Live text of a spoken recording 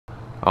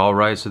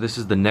Alright, so this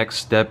is the next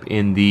step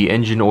in the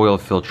engine oil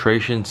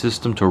filtration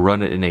system to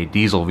run it in a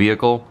diesel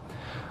vehicle.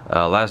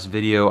 Last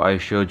video I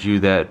showed you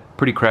that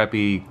pretty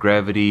crappy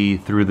gravity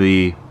through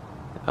the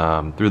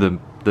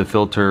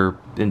filter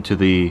into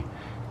the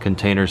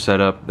container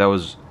setup. That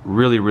was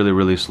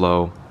really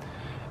slow,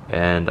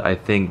 and I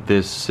think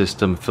this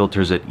system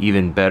filters it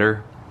even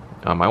better.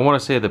 I want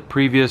to say the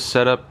previous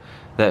setup,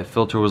 that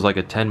filter was like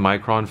a 10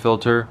 micron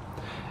filter,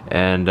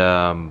 and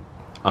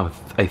I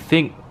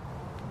think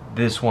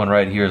this one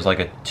right here is like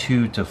a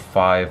 2 to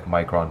 5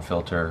 micron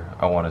filter,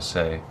 I want to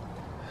say.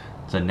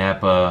 It's a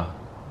Napa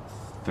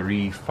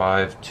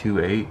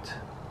 3528.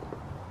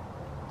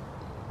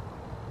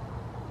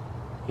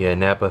 Yeah,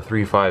 Napa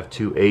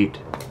 3528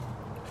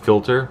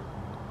 filter.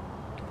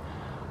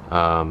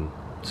 So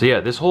yeah,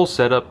 this whole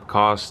setup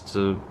costs,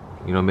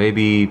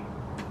 maybe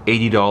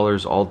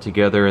 $80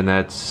 altogether, and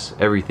that's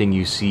everything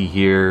you see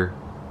here,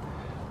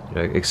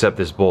 except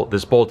this bolt.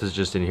 This bolt is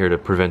just in here to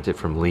prevent it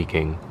from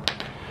leaking.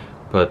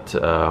 But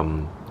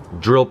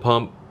drill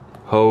pump,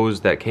 hose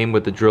that came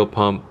with the drill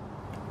pump,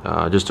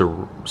 just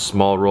a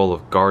small roll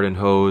of garden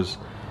hose,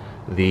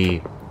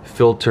 the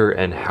filter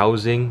and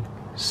housing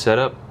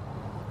setup,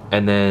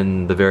 and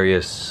then the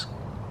various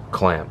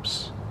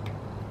clamps.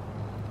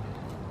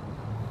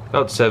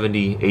 About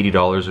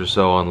 $70–80 or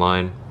so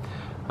online.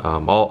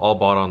 All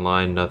bought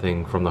online,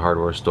 nothing from the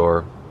hardware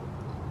store.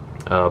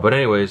 But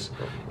anyways,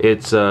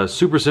 it's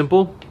super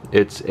simple.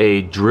 It's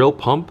a drill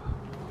pump.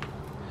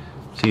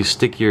 So you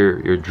stick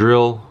your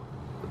drill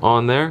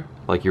on there,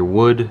 like your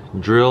wood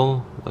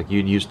drill, like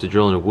you'd used to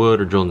drill into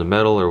wood or drill into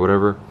metal or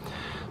whatever.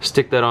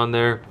 Stick that on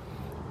there.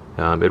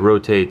 It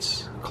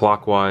rotates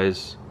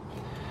clockwise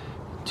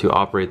to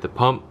operate the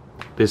pump.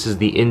 This is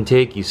the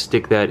intake. You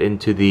stick that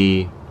into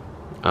the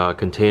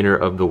container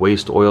of the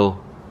waste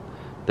oil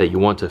that you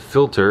want to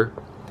filter.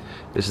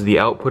 This is the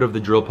output of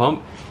the drill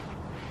pump,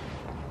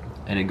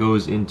 and it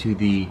goes into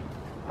the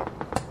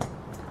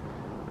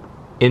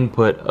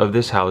input of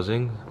this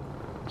housing.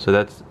 So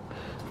that's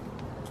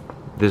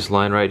this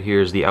line right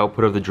here is the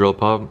output of the drill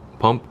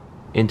pump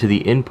into the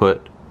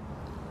input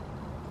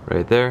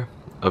right there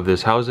of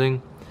this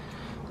housing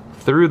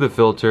through the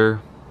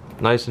filter,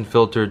 nice and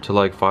filtered to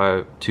like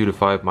 2 to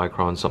 5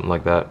 microns, something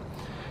like that.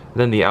 And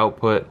then the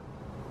output,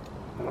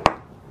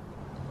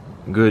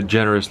 good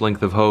generous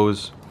length of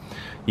hose.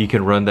 You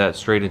can run that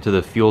straight into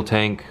the fuel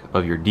tank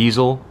of your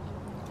diesel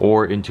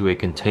or into a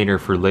container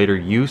for later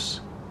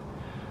use.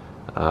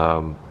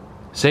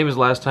 Same as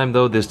last time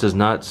though, this does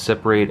not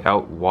separate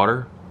out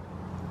water,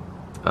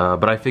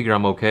 but I figure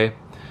I'm okay.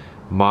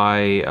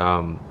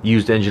 My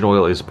used engine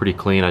oil is pretty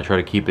clean. I try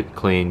to keep it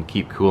clean,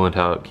 keep coolant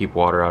out, keep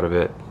water out of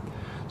it.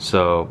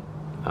 So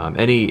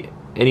any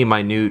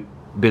minute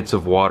bits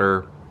of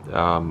water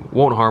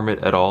won't harm it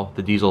at all.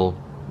 The diesel,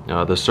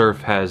 the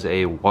Surf has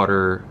a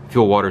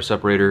fuel water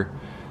separator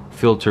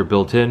filter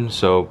built in,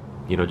 so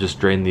just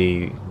drain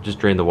the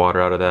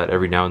water out of that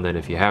every now and then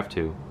if you have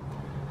to.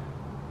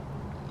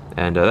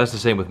 And that's the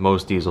same with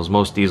most diesels.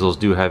 Most diesels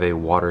do have a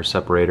water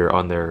separator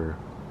on their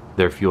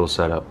fuel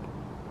setup.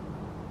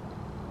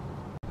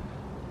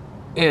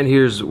 And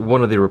here's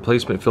one of the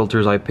replacement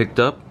filters I picked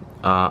up.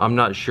 I'm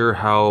not sure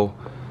how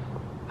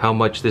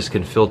much this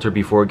can filter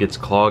before it gets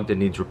clogged and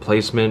needs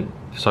replacement,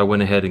 so I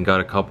went ahead and got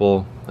a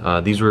couple.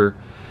 These were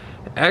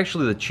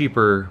actually the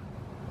cheaper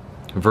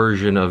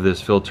version of this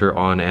filter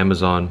on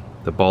Amazon,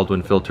 the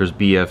Baldwin Filters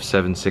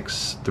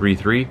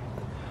BF7633.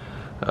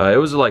 It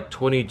was like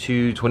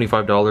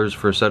 $22–25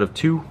 for a set of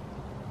 2.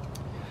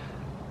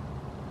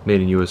 Made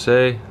in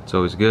USA, it's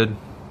always good.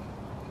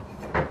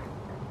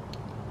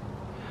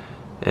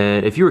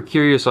 And if you were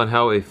curious on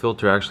how a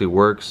filter actually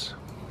works,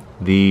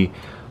 the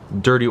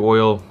dirty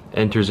oil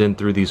enters in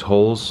through these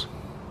holes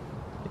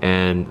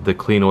and the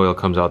clean oil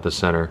comes out the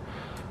center.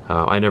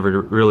 I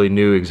never really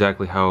knew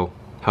exactly how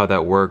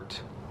that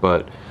worked,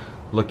 but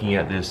looking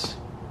at this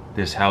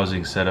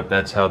housing setup,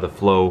 that's how the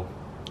flow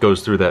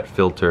goes through that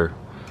filter.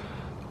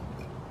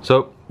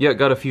 So yeah,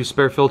 got a few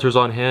spare filters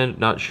on hand.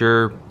 Not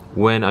sure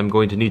when I'm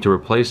going to need to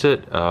replace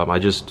it. I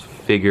just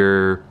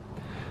figure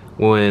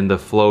when the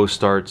flow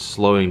starts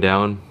slowing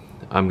down,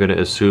 I'm going to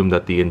assume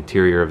that the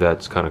interior of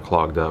that's kind of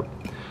clogged up.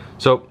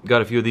 So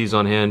got a few of these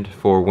on hand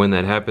for when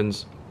that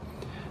happens.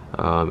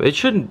 It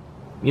should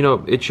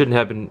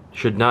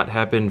not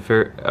happen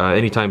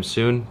anytime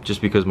soon, just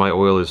because my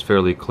oil is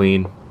fairly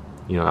clean.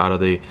 Out of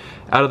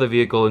the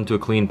vehicle into a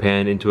clean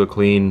pan, into a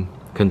clean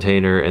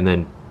container, and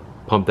then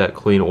pump that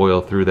clean oil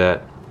through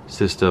that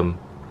system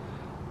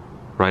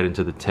right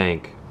into the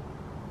tank.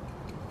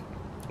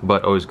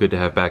 But always good to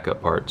have backup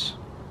parts.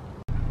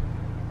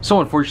 So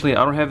unfortunately,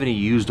 I don't have any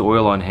used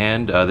oil on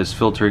hand. This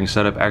filtering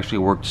setup actually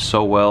worked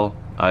so well.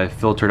 I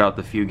filtered out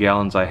the few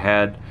gallons I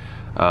had,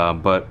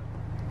 but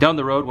down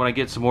the road when I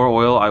get some more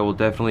oil, I will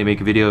definitely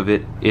make a video of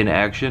it in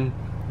action.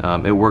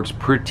 It works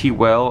pretty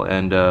well,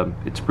 and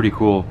it's pretty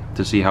cool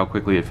to see how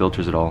quickly it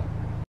filters it all.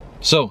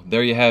 So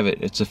there you have it.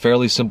 It's a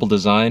fairly simple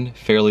design,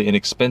 fairly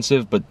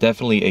inexpensive, but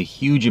definitely a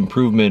huge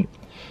improvement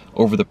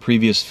over the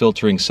previous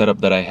filtering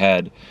setup that I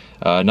had.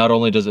 Not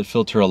only does it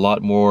filter a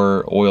lot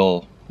more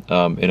oil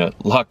in a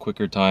lot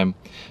quicker time,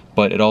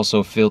 but it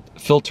also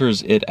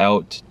filters it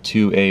out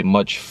to a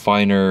much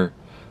finer,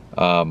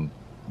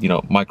 you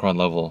know, micron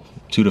level,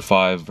 2 to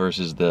 5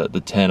 versus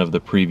the 10 of the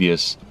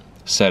previous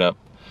setup.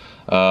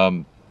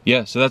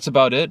 Yeah, so that's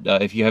about it.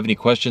 If you have any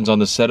questions on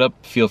the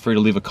setup, feel free to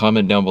leave a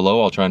comment down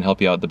below. I'll try and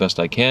help you out the best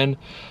I can.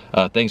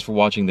 Thanks for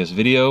watching this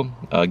video.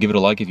 Give it a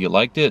like if you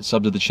liked it.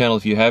 Sub to the channel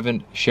if you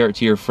haven't. Share it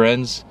to your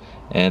friends.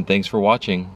 And thanks for watching.